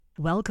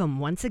Welcome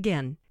once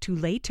again to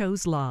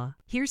Leto's Law.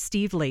 Here's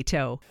Steve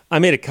Leto. I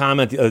made a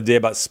comment the other day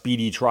about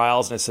speedy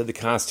trials, and I said the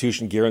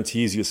Constitution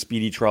guarantees you a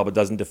speedy trial but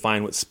doesn't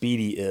define what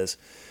speedy is.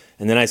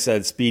 And then I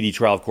said speedy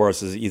trial, of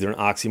course, is either an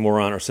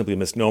oxymoron or simply a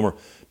misnomer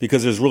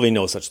because there's really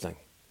no such thing.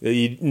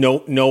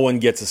 No one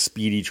gets a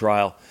speedy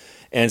trial.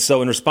 And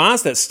so in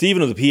response to that,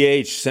 Stephen of the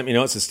PH sent me a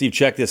note and said, Steve,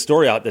 check this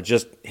story out that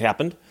just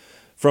happened.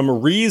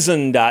 From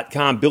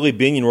Reason.com, Billy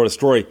Binion wrote a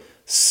story,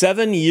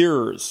 7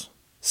 years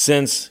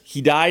since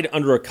he died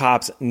under a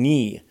cop's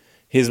knee.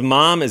 His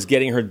mom is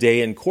getting her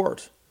day in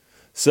court.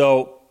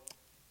 So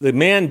the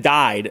man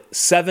died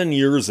 7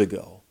 years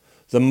ago.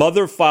 The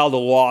mother filed a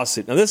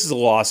lawsuit. Now, this is a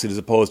lawsuit as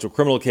opposed to a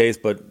criminal case,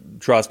 but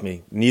trust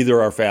me,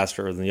 neither are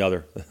faster than the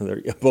other.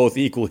 They're both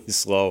equally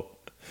slow.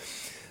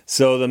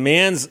 So the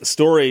man's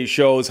story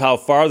shows how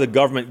far the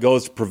government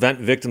goes to prevent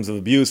victims of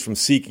abuse from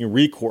seeking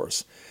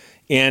recourse.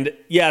 And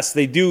yes,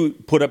 they do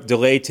put up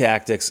delay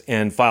tactics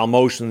and file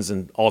motions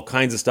and all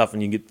kinds of stuff,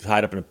 and you get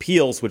tied up in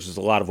appeals, which is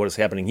a lot of what is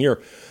happening here.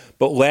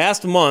 But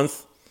last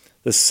month,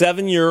 the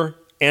 7-year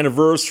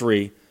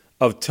anniversary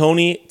of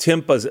Tony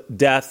Timpa's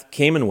death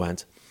came and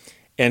went,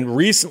 and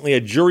recently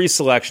a jury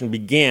selection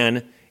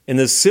began in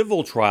the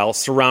civil trial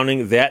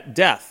surrounding that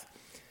death.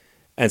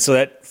 And so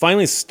that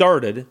finally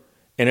started,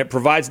 and it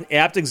provides an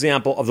apt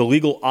example of the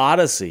legal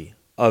odyssey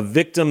of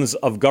victims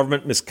of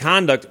government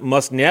misconduct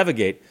must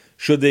navigate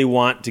should they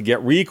want to get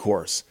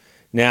recourse.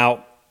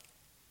 Now,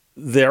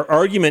 their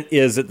argument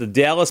is that the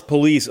Dallas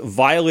police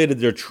violated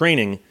their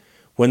training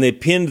when they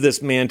pinned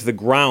this man to the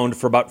ground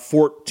for about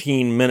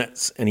 14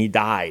 minutes, and he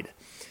died.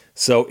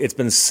 So it's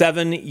been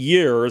 7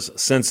 years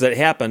since that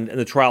happened, and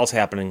the trial's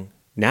happening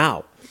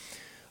now.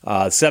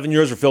 7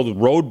 years are filled with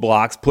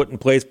roadblocks put in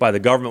place by the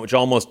government, which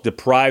almost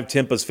deprived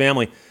Timpa's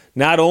family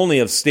not only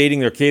of stating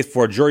their case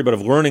before a jury, but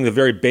of learning the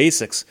very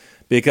basics,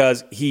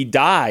 because he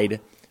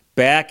died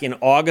back in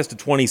August of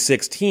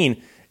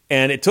 2016,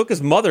 and it took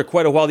his mother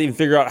quite a while to even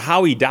figure out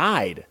how he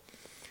died.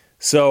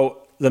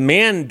 So the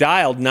man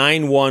dialed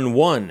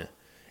 911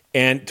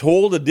 and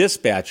told a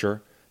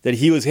dispatcher that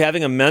he was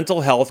having a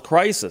mental health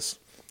crisis.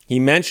 He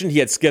mentioned he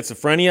had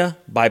schizophrenia,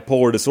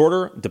 bipolar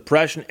disorder,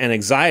 depression, and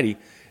anxiety.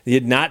 He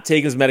had not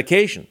taken his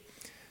medication.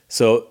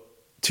 So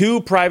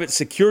 2 private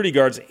security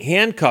guards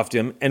handcuffed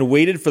him and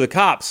waited for the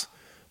cops,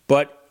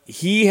 but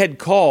he had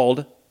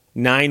called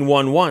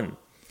 911.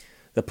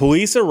 The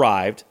police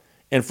arrived,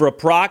 and for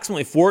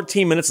approximately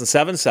 14 minutes and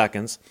 7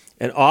 seconds,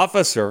 an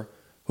officer,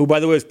 who,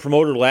 by the way, was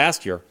promoted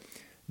last year,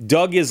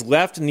 dug his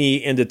left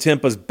knee into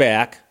Timpa's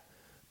back,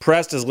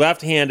 pressed his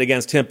left hand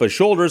against Timpa's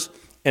shoulders,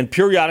 and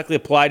periodically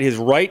applied his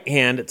right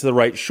hand to the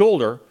right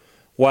shoulder,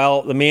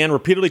 while the man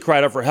repeatedly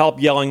cried out for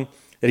help, yelling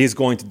that he's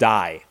going to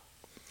die.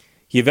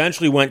 He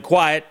eventually went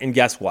quiet, and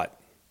guess what?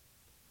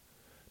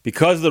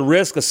 Because of the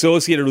risk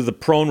associated with the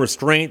prone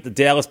restraint, the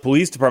Dallas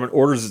Police Department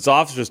orders its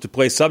officers to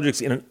place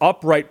subjects in an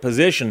upright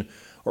position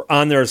or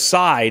on their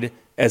side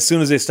as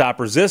soon as they stop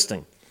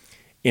resisting.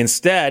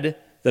 Instead,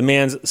 the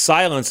man's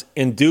silence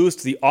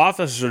induced the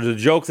officer to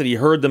joke that he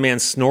heard the man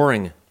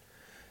snoring,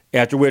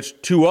 after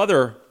which 2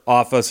 other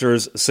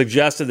officers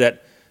suggested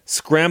that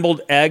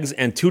scrambled eggs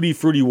and Tutti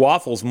Frutti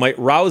waffles might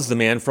rouse the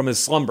man from his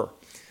slumber.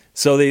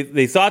 So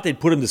they thought they'd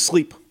put him to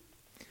sleep.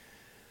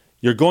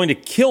 "You're going to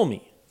kill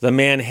me," the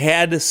man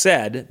had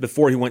said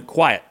before he went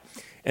quiet.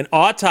 An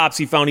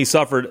autopsy found he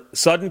suffered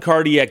sudden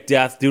cardiac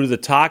death due to the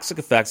toxic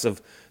effects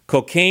of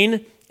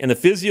cocaine and the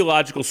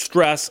physiological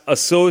stress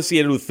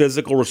associated with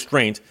physical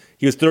restraint.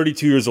 He was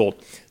 32 years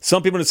old.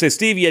 Some people would say,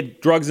 Steve, he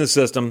had drugs in his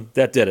system.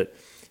 That did it.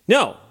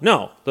 No.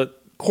 The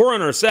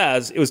coroner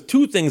says it was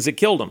 2 things that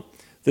killed him: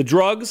 the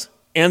drugs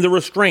and the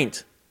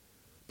restraint.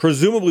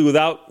 Presumably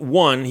without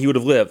one, he would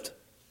have lived.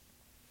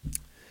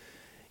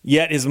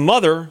 Yet his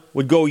mother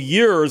would go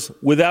years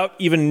without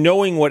even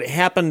knowing what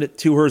happened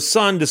to her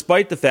son,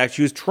 despite the fact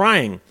she was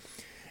trying.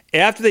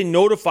 After they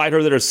notified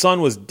her that her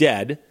son was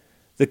dead,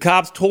 the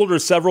cops told her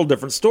several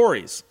different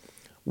stories.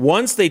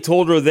 Once they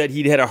told her that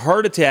he'd had a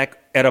heart attack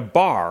at a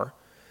bar.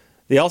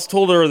 They also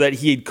told her that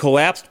he had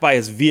collapsed by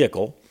his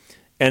vehicle,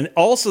 and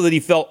also that he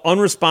felt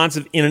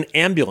unresponsive in an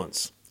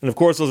ambulance. And of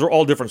course, those are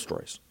all different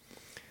stories.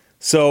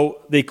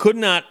 So they could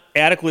not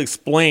adequately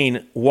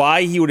explain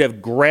why he would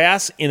have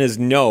grass in his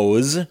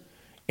nose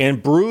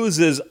and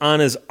bruises on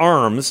his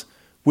arms,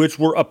 which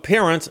were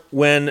apparent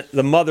when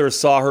the mother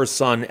saw her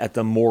son at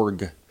the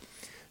morgue.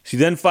 She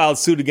then filed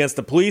suit against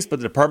the police, but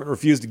the department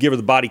refused to give her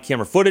the body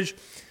camera footage,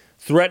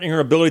 threatening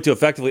her ability to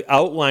effectively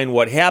outline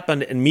what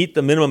happened and meet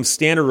the minimum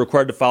standard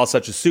required to file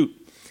such a suit.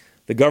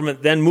 The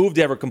government then moved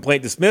to have her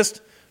complaint dismissed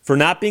for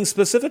not being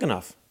specific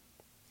enough,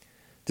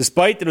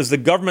 despite that it was the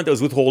government that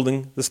was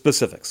withholding the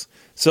specifics.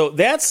 So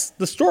that's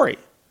the story.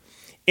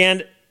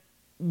 And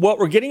what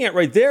we're getting at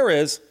right there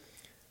is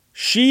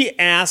she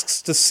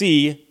asks to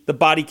see the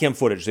body cam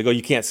footage. They go,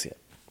 you can't see it.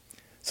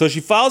 So she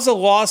files a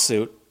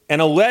lawsuit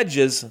and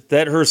alleges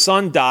that her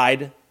son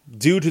died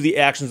due to the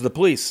actions of the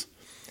police.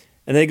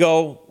 And they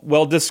go,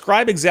 well,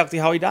 describe exactly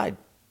how he died.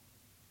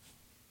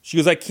 She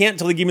goes, I can't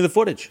until they give me the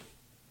footage.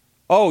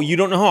 Oh, you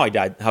don't know how he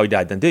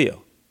died then, do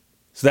you?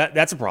 So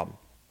that's a problem.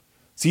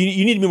 So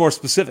you need to be more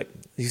specific.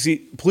 You see,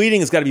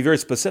 pleading has got to be very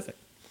specific.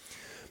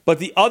 But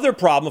the other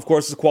problem, of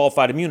course, is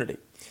qualified immunity.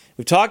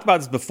 We've talked about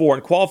this before,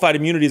 and qualified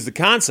immunity is the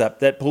concept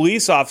that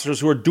police officers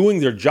who are doing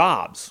their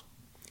jobs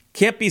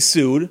can't be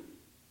sued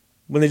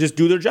when they just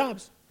do their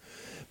jobs.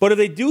 But if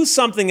they do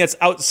something that's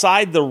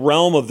outside the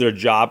realm of their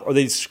job, or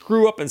they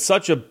screw up in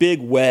such a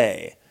big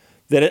way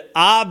that it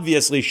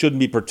obviously shouldn't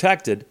be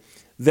protected,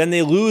 then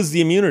they lose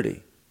the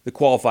immunity, the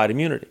qualified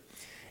immunity.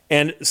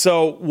 And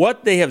so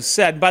what they have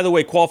said, by the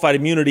way, qualified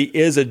immunity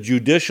is a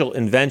judicial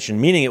invention,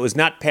 meaning it was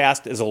not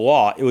passed as a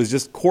law. It was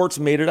just courts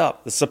made it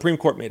up. The Supreme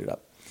Court made it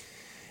up.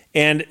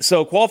 And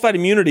so qualified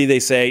immunity,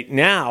 they say,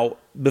 now,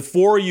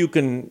 before you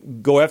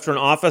can go after an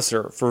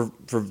officer for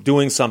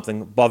doing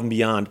something above and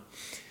beyond,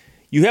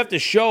 you have to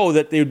show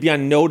that they would be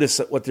on notice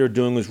that what they're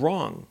doing was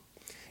wrong.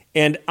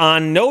 And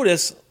on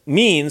notice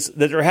means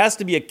that there has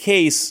to be a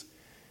case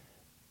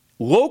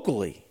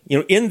locally,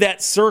 in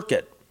that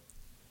circuit,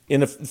 in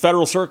the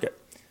federal circuit,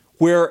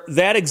 where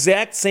that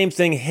exact same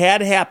thing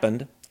had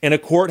happened and a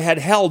court had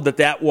held that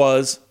that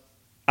was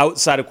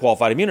outside of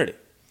qualified immunity.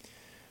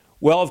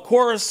 Well, of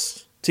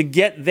course, to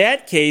get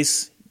that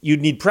case, you'd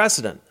need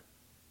precedent.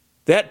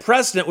 That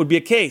precedent would be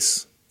a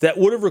case that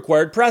would have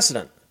required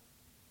precedent.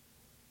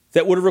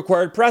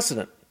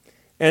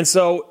 And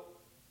so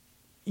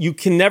you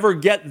can never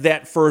get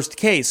that first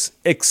case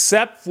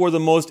except for the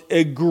most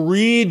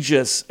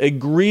egregious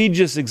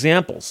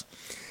examples.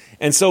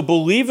 And so,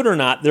 believe it or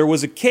not, there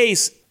was a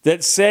case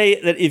that say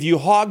that if you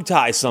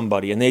hogtie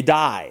somebody and they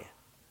die,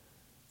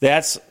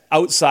 that's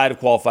outside of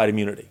qualified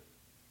immunity.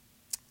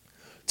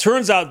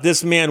 Turns out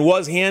this man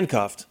was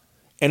handcuffed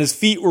and his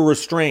feet were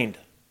restrained.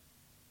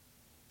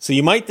 So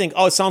you might think,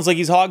 it sounds like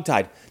he's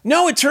hogtied.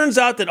 No, it turns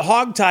out that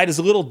hogtied is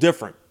a little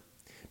different,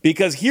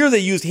 because here they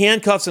used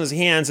handcuffs in his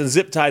hands and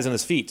zip ties on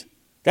his feet.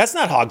 That's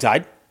not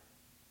hogtied.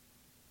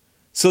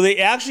 So they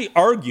actually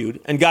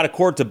argued and got a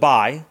court to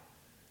buy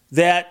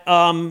that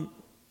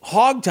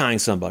hog-tying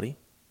somebody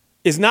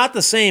is not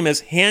the same as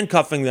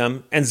handcuffing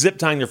them and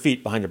zip-tying their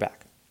feet behind their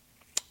back.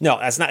 No,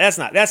 that's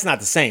not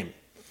the same.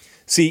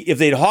 See, if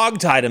they'd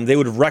hog-tied them, they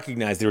would have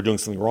recognized they were doing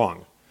something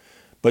wrong.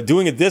 But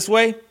doing it this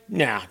way,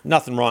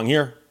 nothing wrong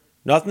here.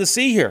 Nothing to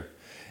see here.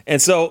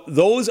 And so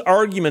those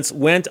arguments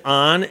went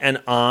on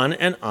and on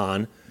and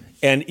on,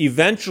 and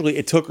eventually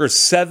it took her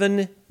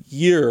 7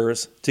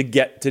 years to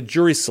get to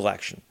jury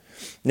selection.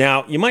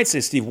 Now, you might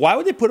say, Steve, why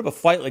would they put up a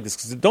fight like this?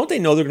 Because don't they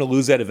know they're going to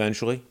lose that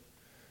eventually?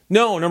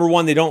 No, number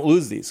one, they don't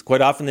lose these.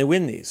 Quite often they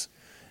win these.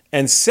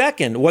 And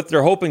second, what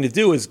they're hoping to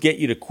do is get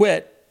you to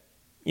quit,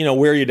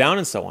 wear you down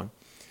and so on.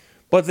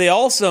 But they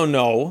also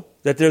know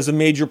that there's a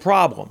major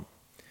problem.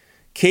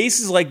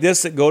 Cases like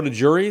this that go to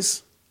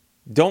juries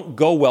don't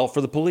go well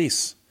for the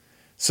police.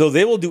 So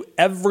they will do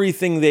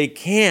everything they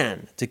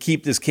can to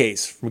keep this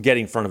case from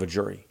getting in front of a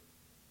jury.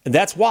 And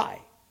that's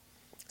why.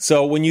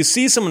 So when you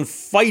see someone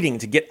fighting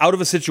to get out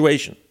of a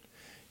situation,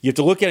 you have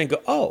to look at it and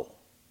go,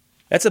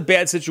 that's a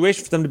bad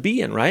situation for them to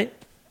be in, right?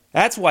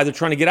 That's why they're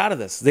trying to get out of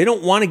this. They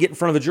don't want to get in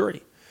front of a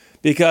jury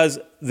because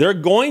they're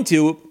going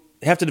to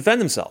have to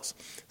defend themselves.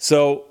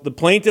 So the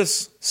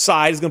plaintiff's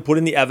side is going to put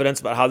in the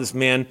evidence about how this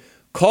man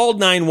called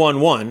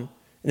 911 and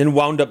then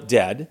wound up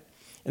dead.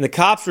 And the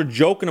cops were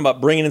joking about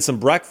bringing in some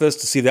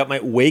breakfast to see if that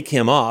might wake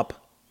him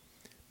up.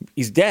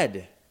 He's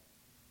dead.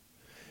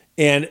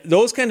 And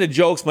those kind of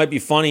jokes might be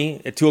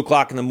funny at 2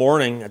 o'clock in the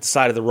morning at the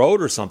side of the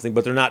road or something,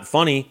 but they're not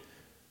funny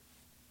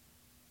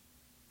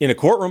in a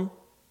courtroom.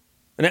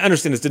 And I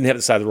understand this didn't have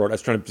the side of the road. I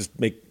was trying to just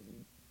make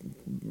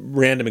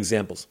random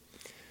examples.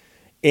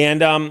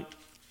 And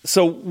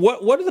so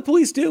what do the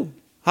police do?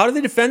 How do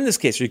they defend this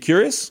case? Are you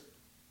curious?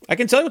 I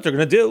can tell you what they're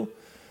going to do.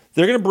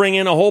 They're going to bring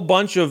in a whole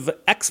bunch of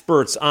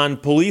experts on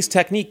police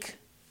technique.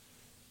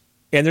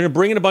 And they're going to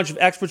bring in a bunch of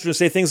experts who will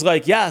say things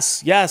like,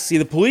 yes, see,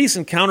 the police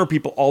encounter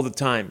people all the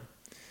time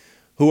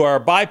who are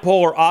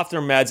bipolar, off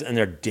their meds, and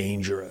they're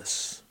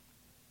dangerous.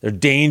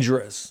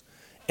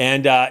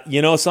 And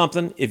you know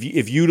something?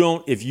 If you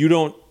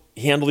don't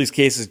handle these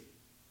cases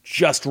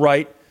just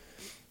right,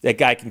 that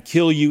guy can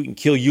kill you. He can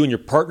kill you and your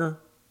partner.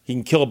 He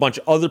can kill a bunch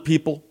of other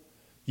people.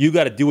 You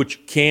got to do what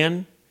you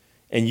can,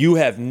 and you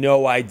have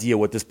no idea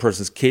what this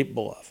person's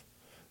capable of.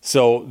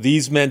 So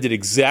these men did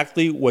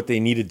exactly what they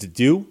needed to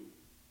do.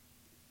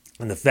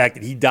 And the fact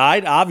that he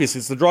died, obviously,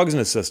 it's the drugs in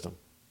his system.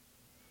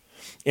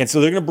 And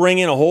so they're going to bring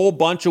in a whole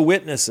bunch of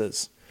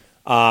witnesses,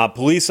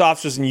 police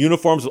officers in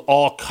uniforms with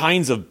all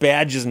kinds of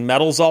badges and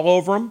medals all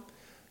over them.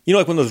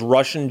 Like when those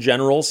Russian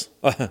generals,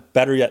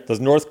 better yet, those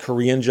North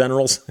Korean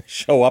generals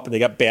show up and they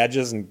got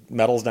badges and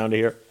medals down to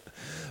here.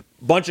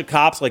 Bunch of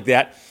cops like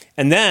that.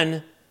 And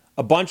then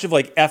a bunch of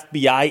like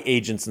FBI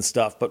agents and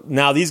stuff. But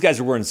now these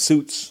guys are wearing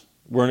suits,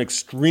 wearing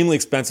extremely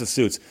expensive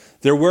suits.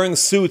 They're wearing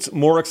suits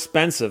more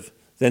expensive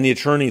than the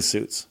attorney's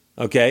suits,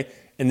 okay?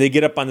 And they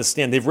get up on the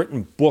stand. They've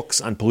written books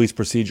on police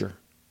procedure.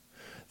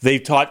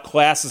 They've taught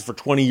classes for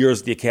 20 years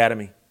at the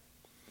academy.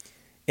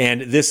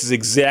 And this is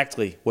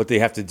exactly what they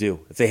have to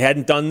do. If they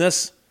hadn't done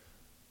this,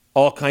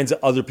 all kinds of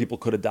other people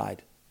could have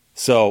died.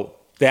 So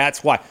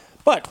that's why.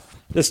 But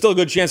there's still a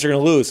good chance they're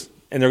going to lose,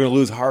 and they're going to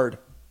lose hard.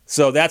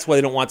 So that's why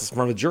they don't want this in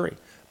front of the jury.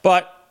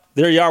 But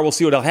there you are. We'll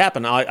see what will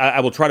happen. I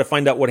will try to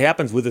find out what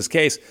happens with this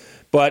case.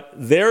 But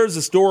there's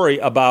a story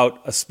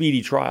about a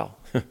speedy trial.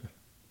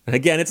 And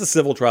again, it's a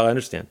civil trial, I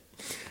understand.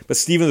 But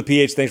Stephen the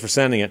PH, thanks for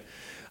sending it.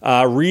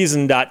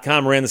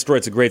 Reason.com ran the story.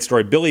 It's a great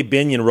story. Billy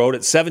Binion wrote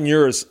it. 7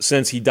 years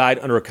since he died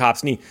under a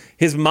cop's knee.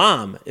 His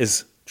mom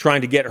is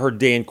trying to get her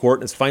day in court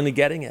and is finally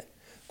getting it.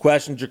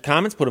 Questions or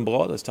comments, put them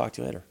below. Let's talk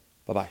to you later.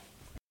 Bye-bye.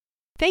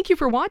 Thank you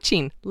for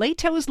watching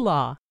Leto's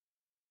Law.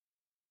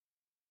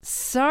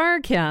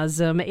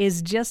 Sarcasm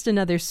is just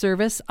another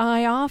service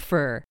I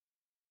offer.